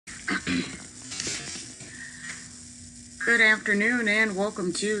Good afternoon and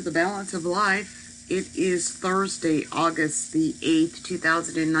welcome to The Balance of Life. It is Thursday, August the 8th,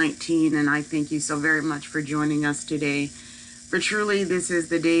 2019, and I thank you so very much for joining us today. For truly, this is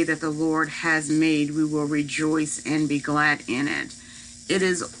the day that the Lord has made. We will rejoice and be glad in it. It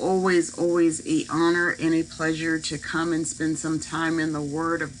is always an honor and a pleasure to come and spend some time in the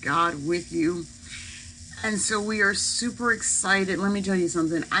Word of God with you. And so we are super excited. Let me tell you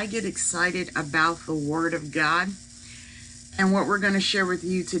something. I get excited about the Word of God. And what we're going to share with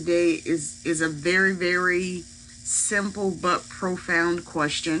you today is a very simple but profound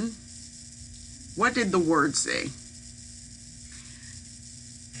question. What did the Word say?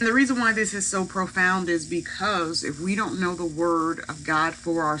 And the reason why this is so profound is because if we don't know the Word of God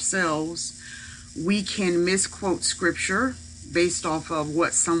for ourselves, we can misquote Scripture based off of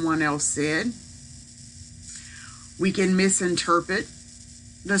what someone else said. We can misinterpret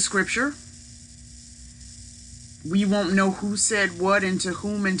the Scripture. We won't know who said what and to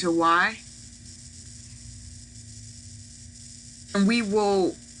whom and to why. And we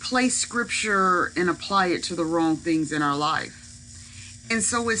will place Scripture and apply it to the wrong things in our life. And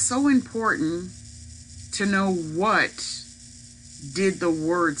so it's so important to know what did the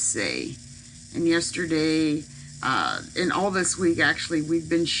Word say. And yesterday, and all this week actually, we've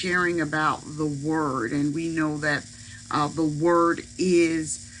been sharing about the Word. And we know that the Word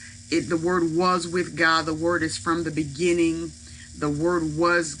the Word was with God. The Word is from the beginning. The Word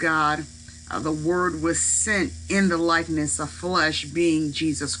was God. The Word was sent in the likeness of flesh, being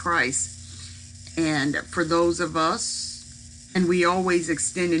Jesus Christ. And for those of us, and we always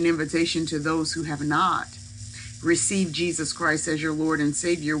extend an invitation to those who have not received Jesus Christ as your Lord and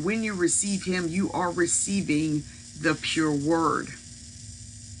Savior. When you receive Him, you are receiving the pure Word.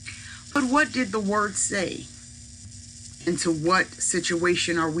 But what did the Word say? And to what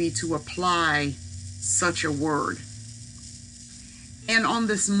situation are we to apply such a word? And on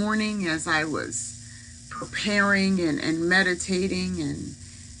this morning, as I was preparing and meditating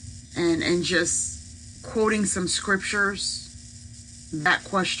and just quoting some scriptures, that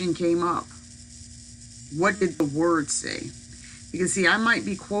question came up. What did the Word say? Because see, I might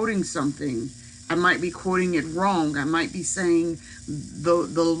be quoting something. I might be quoting it wrong. I might be saying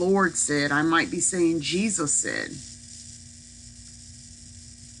the Lord said. I might be saying Jesus said.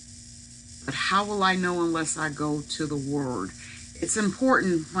 But how will I know unless I go to the Word? It's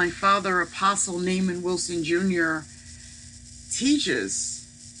important. My father, Apostle Naaman Wilson Jr., teaches,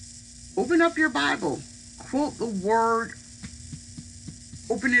 open up your Bible, quote the Word,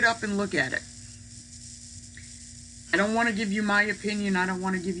 open it up and look at it. I don't want to give you my opinion. I don't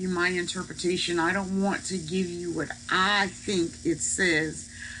want to give you my interpretation. I don't want to give you what I think it says.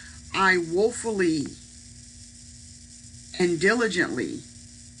 I woefully and diligently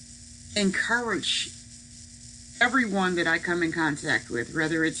encourage everyone that I come in contact with,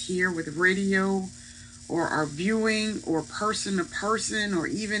 whether it's here with radio or our viewing or person to person or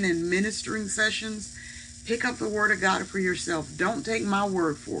even in ministering sessions, pick up the Word of God for yourself. Don't take my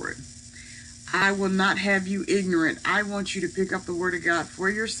word for it. I will not have you ignorant. I want you to pick up the Word of God for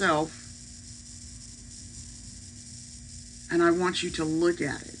yourself, and I want you to look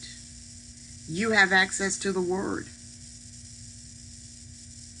at it. You have access to the Word.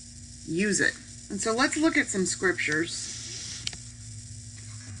 Use it. And so let's look at some scriptures.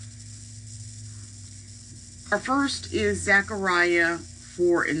 Our first is Zechariah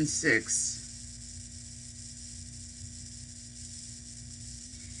 4 and 6.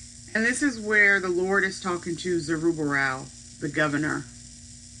 And this is where the Lord is talking to Zerubbabel, the governor.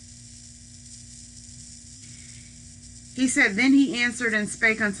 He said, Then he answered and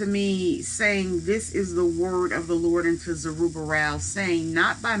spake unto me, saying, This is the word of the Lord unto Zerubbabel, saying,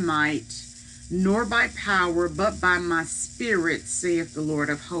 Not by might, nor by power, but by my Spirit, saith the Lord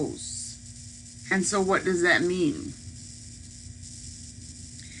of hosts. And so what does that mean?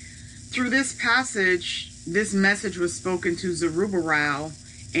 Through this passage, this message was spoken to Zerubbabel,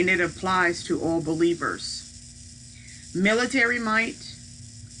 and it applies to all believers. Military might,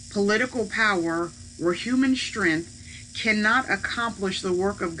 political power, or human strength cannot accomplish the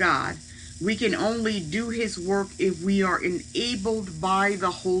work of God. We can only do His work if we are enabled by the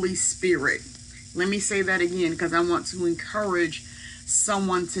Holy Spirit. Let me say that again because I want to encourage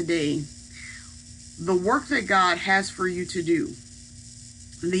someone today. The work that God has for you to do,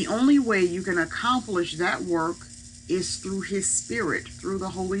 the only way you can accomplish that work is through His Spirit, through the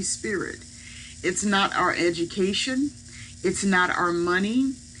Holy Spirit. It's not our education. It's not our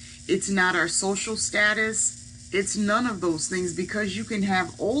money. It's not our social status. It's none of those things, because you can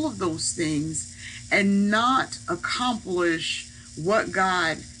have all of those things and not accomplish what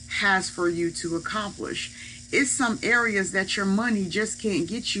God has for you to accomplish. it's some areas that your money just can't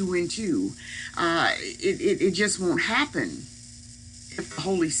get you into. It just won't happen if the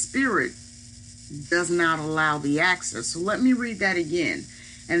Holy Spirit does not allow the access. So let me read that again.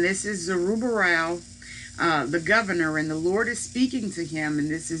 And this is Zerubbabel, the governor, and the Lord is speaking to him. And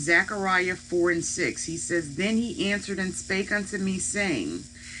this is Zechariah 4:6. He says, Then he answered and spake unto me, saying,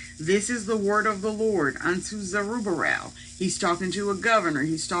 This is the word of the Lord unto Zerubbabel. He's talking to a governor.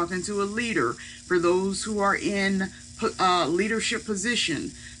 He's talking to a leader. For those who are in leadership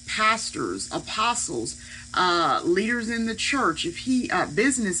position, pastors, apostles, leaders in the church,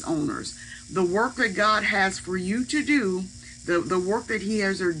 business owners, the work that God has for you to do, the work that he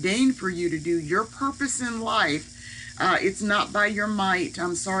has ordained for you to do, your purpose in life, it's not by your might.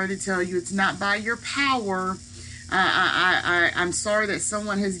 I'm sorry to tell you, it's not by your power. I'm sorry that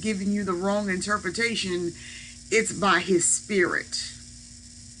someone has given you the wrong interpretation. It's by his Spirit.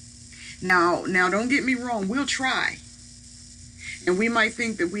 Now, don't get me wrong. We'll try. And we might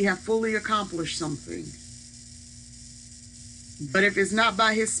think that we have fully accomplished something. But if it's not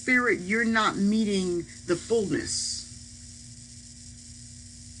by his Spirit, you're not meeting the fullness.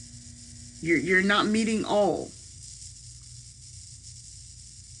 You're not meeting all.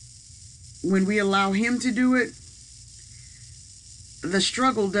 When we allow him to do it, the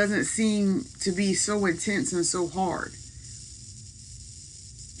struggle doesn't seem to be so intense and so hard.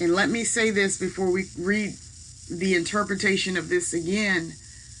 And let me say this before we read the interpretation of this again.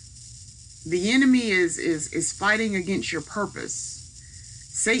 The enemy is fighting against your purpose.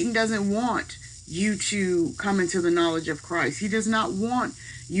 Satan doesn't want you to come into the knowledge of Christ. He does not want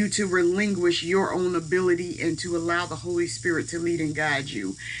you to relinquish your own ability and to allow the Holy Spirit to lead and guide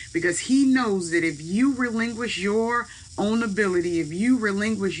you. Because he knows that if you relinquish your own ability, if you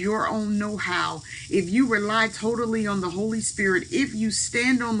relinquish your own know-how, if you rely totally on the Holy Spirit, if you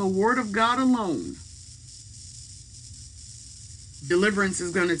stand on the Word of God alone, deliverance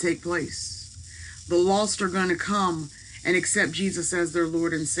is going to take place. The lost are going to come and accept Jesus as their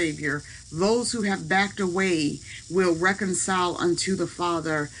Lord and Savior. Those who have backed away will reconcile unto the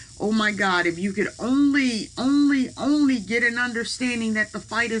Father. Oh my God, if you could only get an understanding that the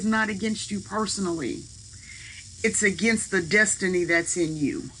fight is not against you personally. It's against the destiny that's in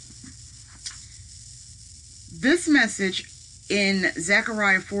you. This message in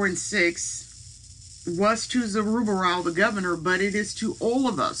Zechariah 4:6 was to Zerubbabel, the governor, but it is to all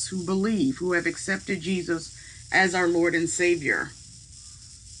of us who believe, who have accepted Jesus as our Lord and Savior.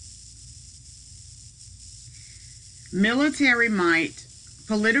 Military might,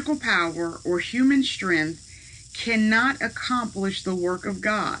 political power, or human strength cannot accomplish the work of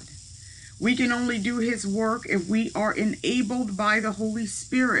God. We can only do his work if we are enabled by the Holy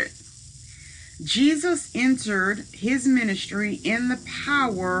Spirit. Jesus entered his ministry in the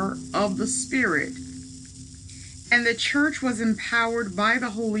power of the Spirit, and the church was empowered by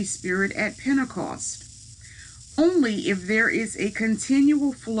the Holy Spirit at Pentecost. Only if there is a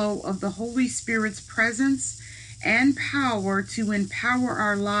continual flow of the Holy Spirit's presence and power to empower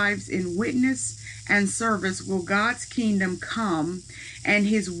our lives in witness and service will God's kingdom come and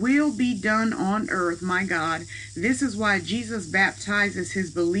his will be done on earth. My God, this is why Jesus baptizes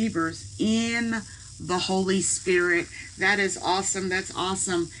his believers in the Holy Spirit. That is awesome. That's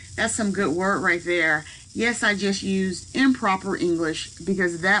awesome. That's some good word right there. Yes, I just used improper English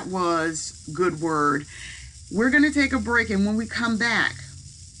because that was good word. We're going to take a break, and when we come back,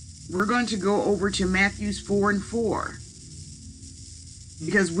 we're going to go over to Matthew 4:4.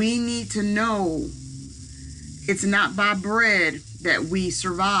 Because we need to know it's not by bread that we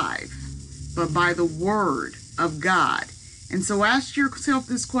survive, but by the word of God. And so ask yourself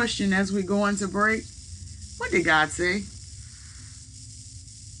this question as we go on to break. What did God say?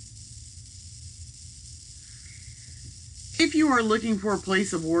 If you are looking for a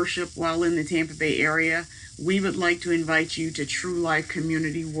place of worship while in the Tampa Bay area, we would like to invite you to True Life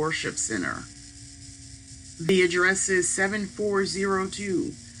Community Worship Center. The address is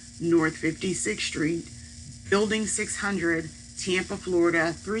 7402 North 56th Street, Building 600, Tampa,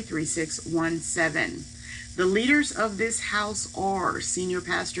 Florida 33617. The leaders of this house are Senior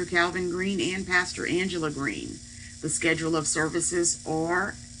Pastor Calvin Green and Pastor Angela Green. The schedule of services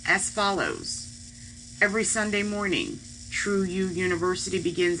are as follows. Every Sunday morning, True U University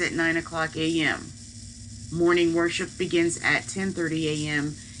begins at 9 o'clock a.m. Morning worship begins at 10:30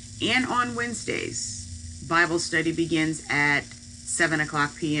 a.m. And on Wednesdays, Bible study begins at 7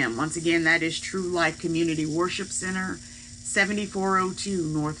 o'clock p.m. Once again, that is True Life Community Worship Center, 7402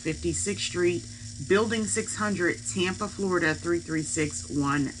 North 56th Street, Building 600, Tampa, Florida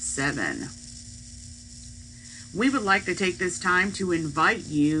 33617. We would like to take this time to invite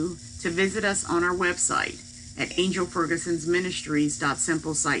you to visit us on our website at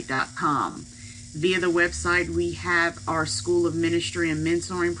angelfergusonsministries.simplesite.com. Via the website, we have our School of Ministry and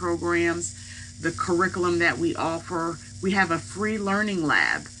Mentoring programs, the curriculum that we offer. We have a free learning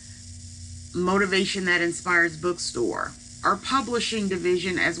lab, Motivation That Inspires bookstore, our publishing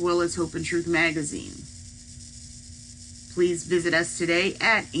division, as well as Hope and Truth magazine. Please visit us today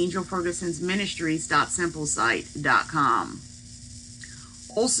at angelfergusonsministries.simplesite.com.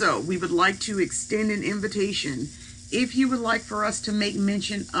 Also, we would like to extend an invitation. If you would like for us to make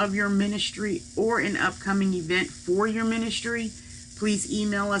mention of your ministry or an upcoming event for your ministry, please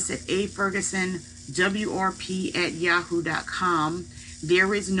email us at afergusonwrp@yahoo.com.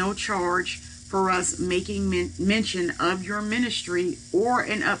 There is no charge for us making mention of your ministry or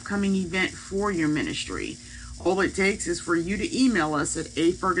an upcoming event for your ministry. All it takes is for you to email us at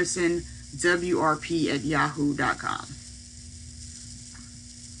afergusonwrp@yahoo.com.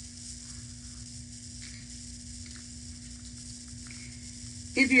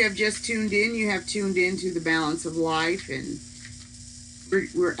 If you have just tuned in, you have tuned in to The Balance of Life, and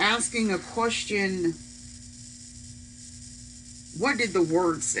we're asking a question: what did the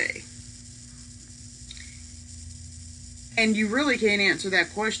Word say? And you really can't answer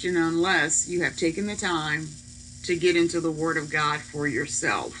that question unless you have taken the time to get into the Word of God for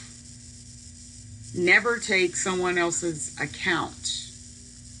yourself. Never take someone else's account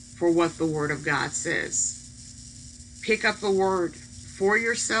for what the Word of God says. Pick up the Word for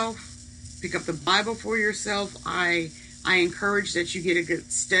yourself. Pick up the Bible for yourself. I encourage that you get a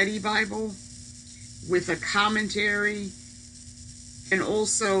good study Bible with a commentary. And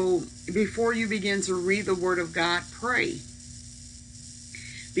also, before you begin to read the Word of God, pray.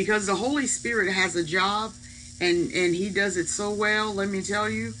 Because the Holy Spirit has a job, and He does it so well. Let me tell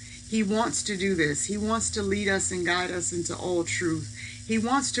you, He wants to do this. He wants to lead us and guide us into all truth. He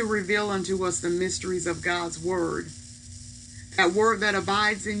wants to reveal unto us the mysteries of God's Word. That Word that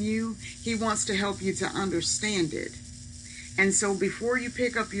abides in you, He wants to help you to understand it. And so before you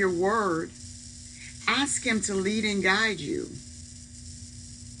pick up your Word, ask Him to lead and guide you,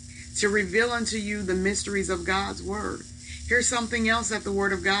 to reveal unto you the mysteries of God's Word. Here's something else that the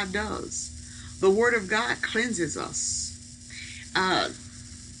Word of God does. The Word of God cleanses us.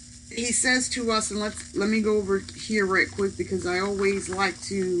 He says to us, and let me go over here right quick, because I always like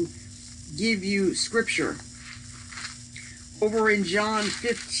to give you scripture. Over in John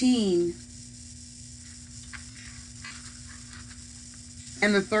 15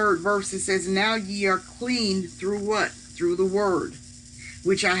 and the 3rd verse, it says, "Now ye are clean through what? Through the Word,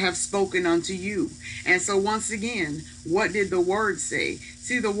 which I have spoken unto you." And so once again, what did the Word say?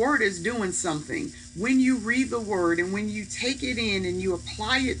 See, the Word is doing something. When you read the Word and when you take it in and you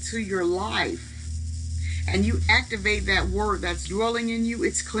apply it to your life and you activate that Word that's dwelling in you,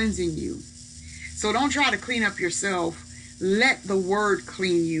 it's cleansing you. So don't try to clean up yourself. Let the Word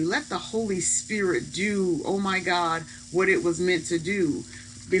clean you. Let the Holy Spirit do, oh my God, what it was meant to do.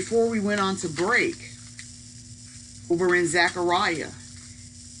 Before we went on to break, over in Zechariah,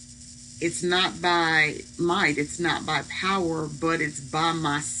 it's not by might, it's not by power, but it's by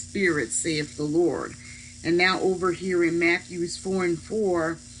my Spirit, saith the Lord. And now over here in Matthew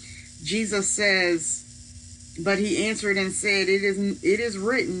 4:4, Jesus says, "But he answered and said, it is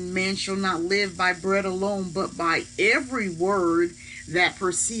written, man shall not live by bread alone, but by every word that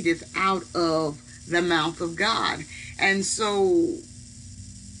proceedeth out of the mouth of God." And so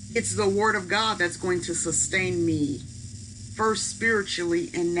it's the Word of God that's going to sustain me, first spiritually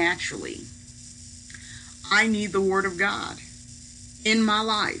and naturally. I need the Word of God in my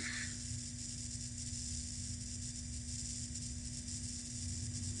life.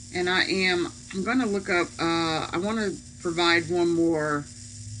 And I'm going to look up, I want to provide one more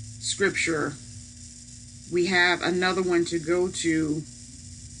scripture. We have another one to go to,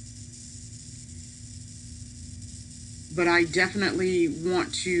 but I definitely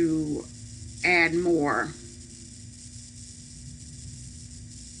want to add more.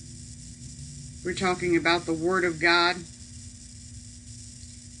 We're talking about the Word of God.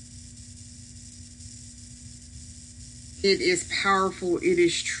 It is powerful. It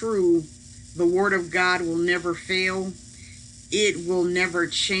is true. The Word of God will never fail. It will never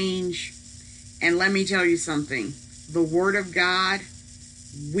change. And let me tell you something. The Word of God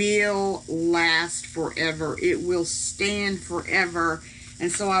will last forever. It will stand forever.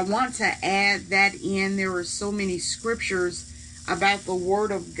 And so I want to add that in. There are so many scriptures about the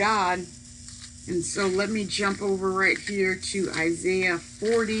Word of God. And so let me jump over right here to Isaiah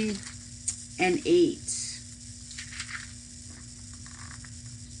 40:8.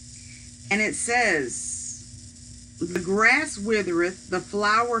 And it says, "The grass withereth, the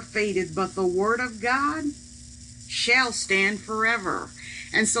flower fadeth, but the word of God shall stand forever.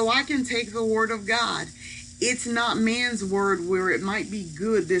 And so I can take the word of God. It's not man's word where it might be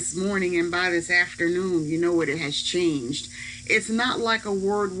good this morning and by this afternoon, you know what, it has changed. It's not like a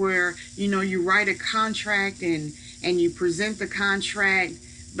word where, you write a contract and you present the contract,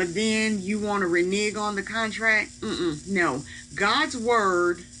 but then you want to renege on the contract. No. God's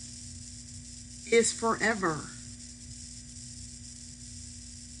word is forever.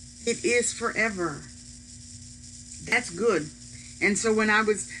 It is forever. That's good. And so what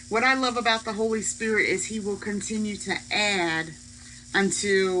I love about the Holy Spirit is he will continue to add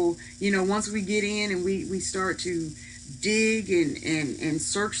until, once we get in and we start to dig and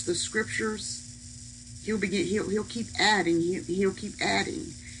search the scriptures, he'll keep adding. He'll keep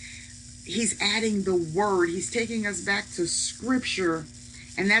adding. He's adding the word. He's taking us back to scripture.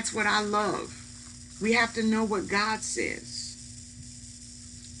 And that's what I love. We have to know what God says.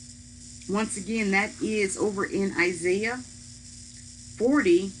 Once again, that is over in Isaiah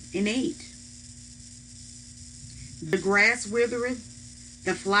 40:8. The grass withereth,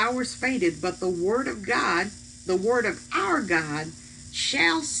 the flowers fadeth, but the word of God, the word of our God,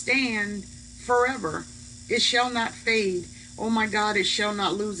 shall stand forever. It shall not fade. Oh my God, it shall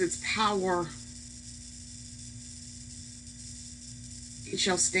not lose its power. It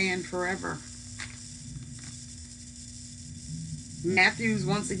shall stand forever. Matthews,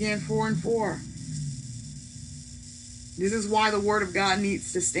 once again, 4:4. This is why the word of God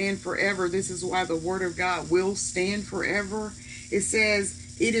needs to stand forever. This is why the word of God will stand forever. It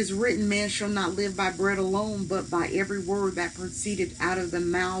says, it is written, man shall not live by bread alone, but by every word that proceeded out of the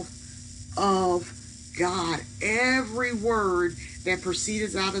mouth of God. Every word that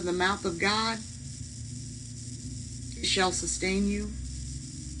proceeds out of the mouth of God, it shall sustain you.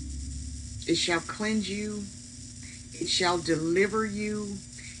 It shall cleanse you. It shall deliver you.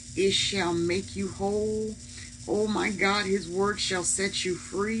 It shall make you whole. Oh my God, his word shall set you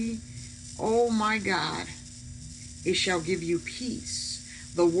free. Oh my God, it shall give you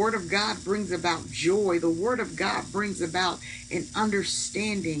peace. The word of God brings about joy. The word of God brings about an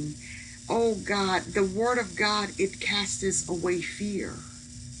understanding. Oh God, the word of God, it casteth away fear.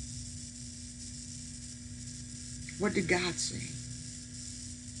 What did God say?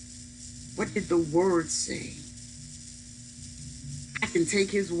 What did the word say? I can take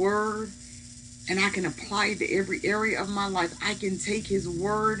his word and I can apply it to every area of my life. I can take his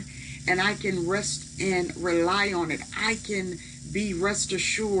word and I can rest and rely on it. I can be rest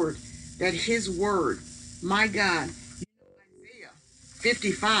assured that his word, my God, Isaiah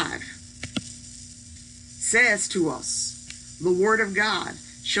 55 says to us, the word of God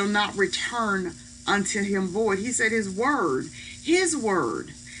shall not return unto him void. He said his word.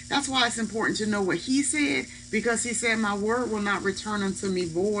 That's why it's important to know what he said, because he said, my word will not return unto me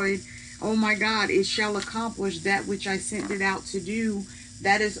void. Oh my God, it shall accomplish that which I sent it out to do.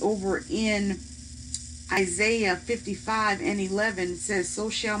 That is over in Isaiah 55:11. It says, so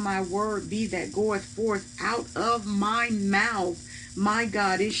shall my word be that goeth forth out of my mouth. My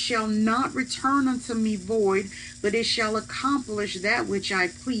God, it shall not return unto me void, but it shall accomplish that which I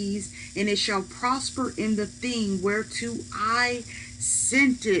please, and it shall prosper in the thing whereto I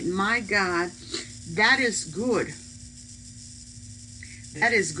sent it. My God, that is good.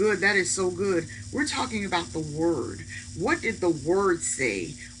 That is good. That is so good. We're talking about the word. What did the word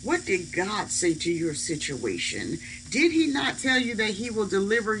say? What did God say to your situation? Did he not tell you that he will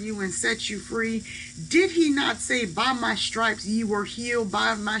deliver you and set you free? Did he not say, by my stripes ye were healed,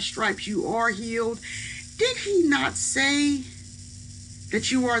 by my stripes you are healed? Did he not say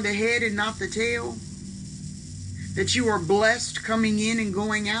that you are the head and not the tail? That you are blessed coming in and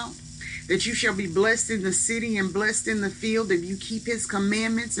going out? That you shall be blessed in the city and blessed in the field if you keep his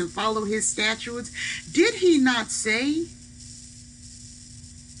commandments and follow his statutes? Did he not say?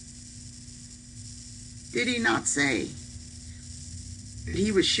 Did he not say that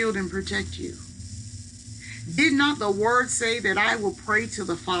he would shield and protect you? Did not the word say that I will pray to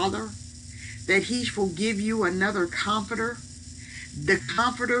the Father, that he will give you another comforter? The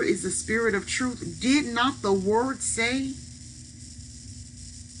comforter is the Spirit of truth. Did not the word say?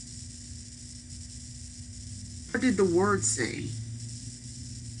 What did the word say?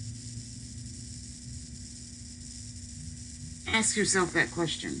 Ask yourself that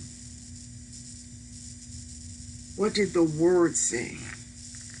question. What did the word say?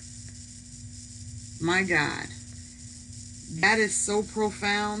 My God, that is so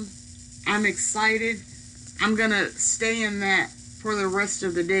profound. I'm excited. I'm going to stay in that for the rest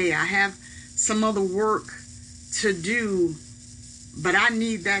of the day. I have some other work to do, but I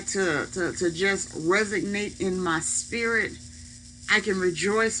need that to just resonate in my spirit. I can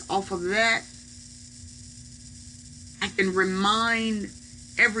rejoice off of that. can remind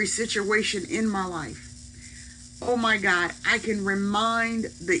every situation in my life. Oh my God, I can remind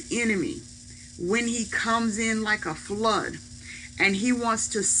the enemy when he comes in like a flood and he wants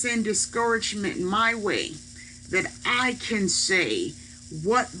to send discouragement my way, that I can say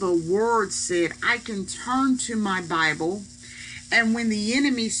what the word said. I can turn to my Bible, and when the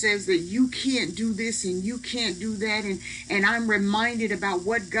enemy says that you can't do this and you can't do that, and I'm reminded about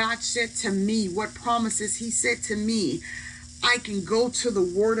what God said to me, what promises he said to me, I can go to the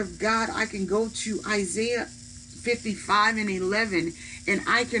word of God. I can go to Isaiah 55:11, and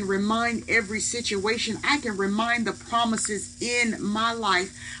I can remind every situation. I can remind the promises in my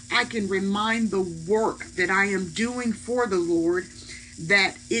life. I can remind the work that I am doing for the Lord,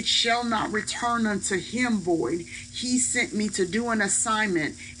 that it shall not return unto him void. He sent me to do an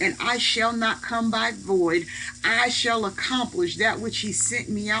assignment, and I shall not come back void. I shall accomplish that which he sent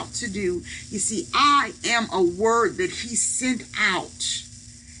me out to do. You see, I am a word that he sent out,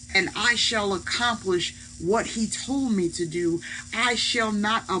 and I shall accomplish what he told me to do. I shall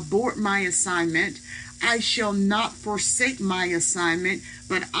not abort my assignment. I shall not forsake my assignment,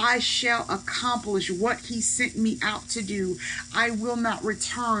 but I shall accomplish what he sent me out to do. I will not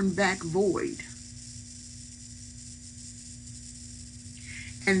return back void.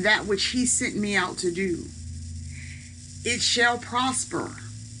 And that which he sent me out to do, it shall prosper.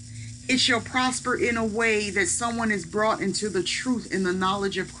 It shall prosper in a way that someone is brought into the truth in the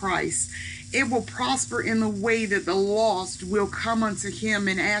knowledge of Christ. It will prosper in the way that the lost will come unto him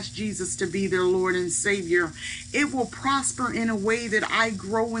and ask Jesus to be their Lord and Savior. It will prosper in a way that I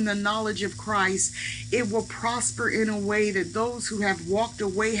grow in the knowledge of Christ. It will prosper in a way that those who have walked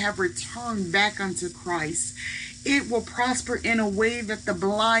away have returned back unto Christ. It will prosper in a way that the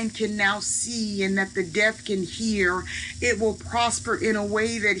blind can now see and that the deaf can hear. It will prosper in a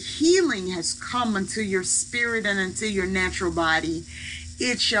way that healing has come into your spirit and into your natural body.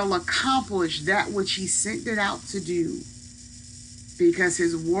 It shall accomplish that which he sent it out to do, because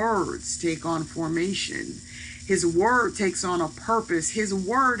his words take on formation. His word takes on a purpose. His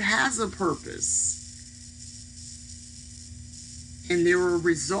word has a purpose. And there are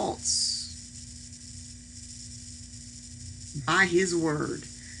results by his word.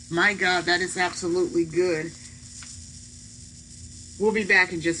 My God, that is absolutely good. We'll be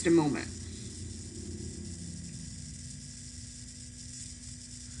back in just a moment.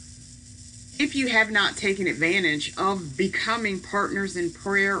 If you have not taken advantage of becoming partners in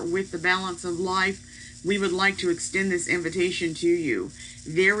prayer with the Balance of Life, we would like to extend this invitation to you.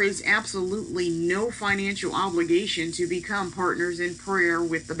 There is absolutely no financial obligation to become partners in prayer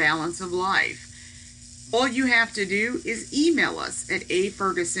with the Balance of Life. All you have to do is email us at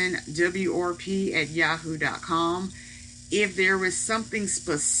afergusonwrp@yahoo.com. If there is something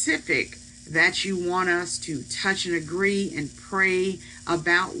specific that you want us to touch and agree and pray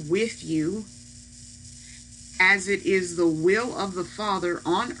about with you, as it is the will of the Father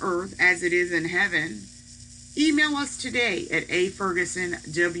on earth as it is in heaven, email us today at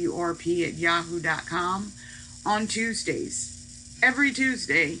afergusonwrp@yahoo.com. On Tuesdays, every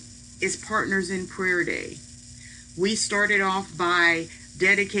Tuesday is Partners in Prayer Day. We started off by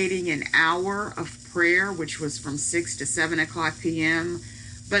dedicating an hour of prayer, which was from 6 to 7 o'clock p.m.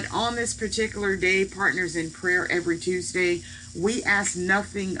 But on this particular day, Partners in Prayer every Tuesday, we ask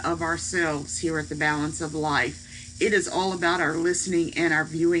nothing of ourselves here at the Balance of Life. It is all about our listening and our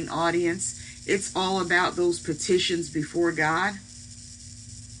viewing audience. It's all about those petitions before God.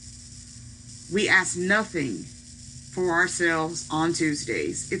 We ask nothing for ourselves on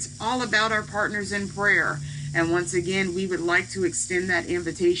Tuesdays. It's all about our Partners in Prayer. And once again, we would like to extend that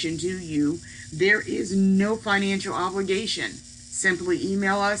invitation to you. There is no financial obligation. Simply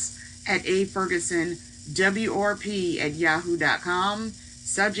email us at afergusonwrp@yahoo.com.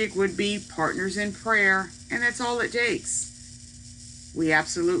 Subject would be Partners in Prayer, and that's all it takes. We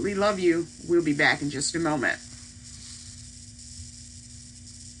absolutely love you. We'll be back in just a moment.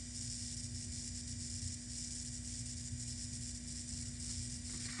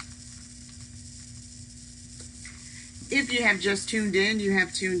 If you have just tuned in, you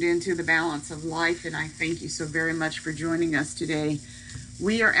have tuned in to the Balance of Life, and I thank you so very much for joining us today.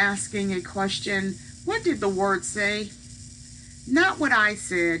 We are asking a question. What did the word say? Not what I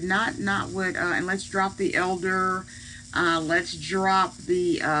said, not what, and let's drop the elder, let's drop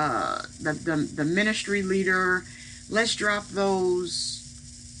the ministry leader, let's drop those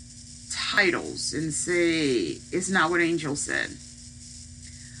titles and say, it's not what Angel said.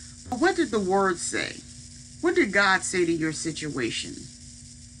 But what did the word say? What did God say to your situation?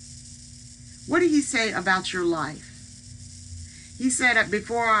 What did he say about your life? He said that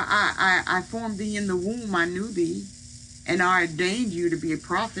before I formed thee in the womb, I knew thee. and I ordained you to be a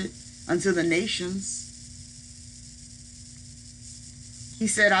prophet unto the nations. He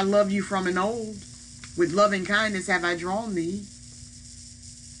said, I love you from an old. With loving kindness have I drawn thee.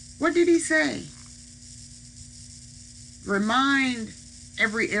 What did he say? Remind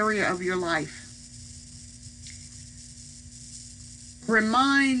every area of your life.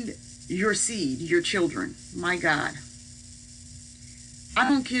 Remind your seed, your children. My God. I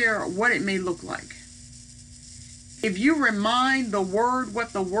don't care what it may look like. If you remind the word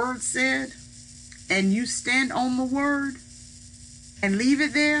what the word said, and you stand on the word and leave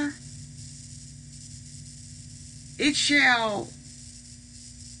it there, it shall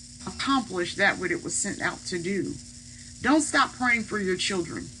accomplish that what it was sent out to do. Don't stop praying for your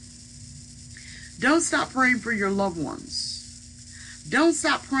children. Don't stop praying for your loved ones. Don't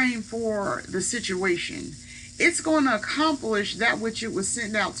stop praying for the situation. It's going to accomplish that which it was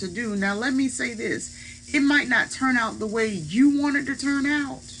sent out to do. Now, let me say this. It might not turn out the way you want it to turn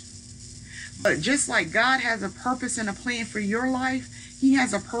out. But just like God has a purpose and a plan for your life, He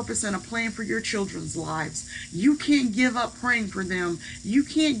has a purpose and a plan for your children's lives. You can't give up praying for them. You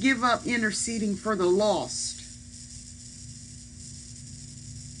can't give up interceding for the lost.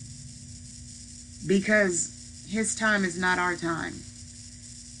 Because His time is not our time.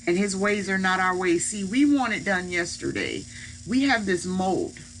 And His ways are not our ways. See, we want it done yesterday. We have this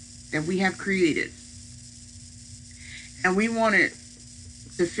mold that we have created. And we want it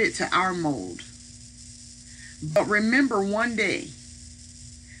to fit to our mold. But remember, one day,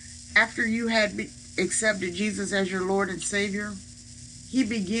 after you had accepted Jesus as your Lord and Savior, He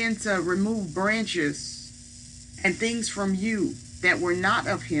began to remove branches and things from you that were not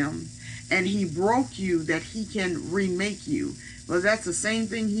of Him. And He broke you that He can remake you. Well, that's the same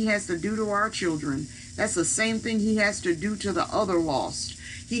thing He has to do to our children. That's the same thing He has to do to the other lost.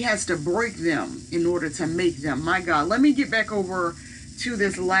 He has to break them in order to make them. My God, let me get back over to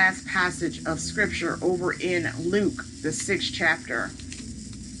this last passage of Scripture over in Luke, the 6th chapter.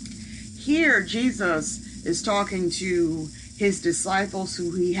 Here, Jesus is talking to His disciples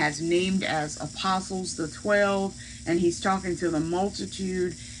who He has named as apostles, the 12, and He's talking to the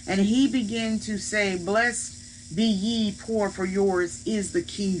multitude. And He began to say, Blessed be ye poor, for yours is the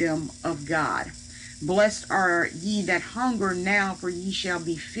kingdom of God. Blessed are ye that hunger now, for ye shall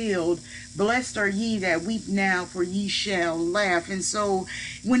be filled. Blessed are ye that weep now, for ye shall laugh. And so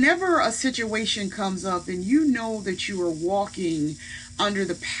whenever a situation comes up and you know that you are walking under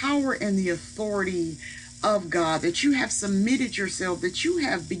the power and the authority of God, that you have submitted yourself, that you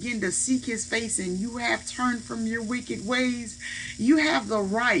have begun to seek His face, and you have turned from your wicked ways, you have the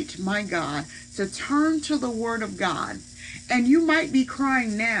right, my God, to turn to the Word of God. And you might be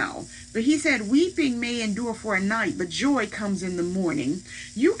crying now, but He said, weeping may endure for a night, but joy comes in the morning.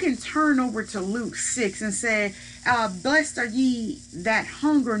 You can turn over to Luke 6 and say, blessed are ye that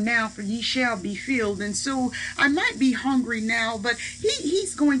hunger now, for ye shall be filled. And so I might be hungry now, but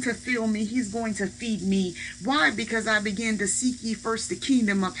He's going to fill me. He's going to feed me. Why? Because I began to seek ye first the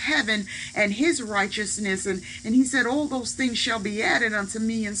kingdom of heaven and His righteousness. And He said, all those things shall be added unto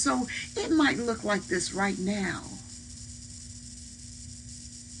me. And so it might look like this right now.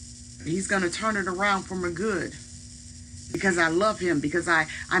 He's going to turn it around for my good, because I love Him, because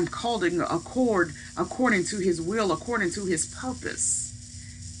I'm called according to His will, according to His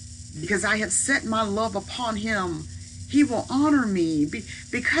purpose. Because I have set my love upon Him, He will honor me.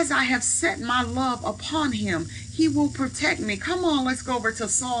 Because I have set my love upon Him, He will protect me. Come on, let's go over to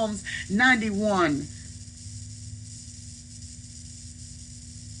Psalms 91.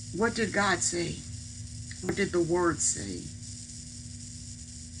 What did God say? What did the Word say?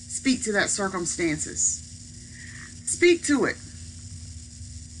 Speak to that circumstances. Speak to it.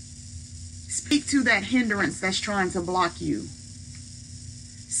 Speak to that hindrance that's trying to block you.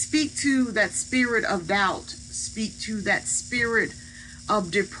 Speak to that spirit of doubt. Speak to that spirit of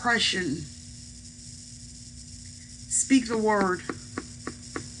depression. Speak the word.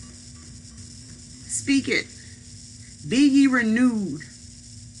 Speak it. Be ye renewed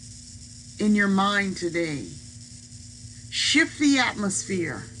in your mind today. Shift the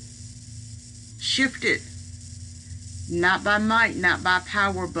atmosphere. Shift it. Not by might, not by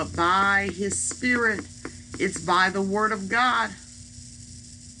power, but by His Spirit. It's by the Word of God.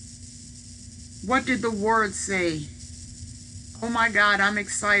 What did the Word say? Oh my God, I'm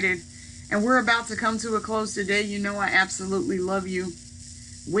excited. And we're about to come to a close today. You know I absolutely love you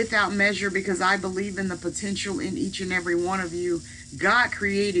without measure, because I believe in the potential in each and every one of you. God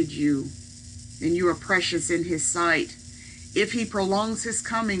created you, and you are precious in His sight. If He prolongs His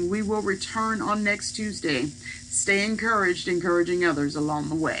coming, we will return on next Tuesday. Stay encouraged, encouraging others along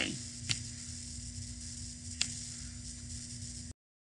the way.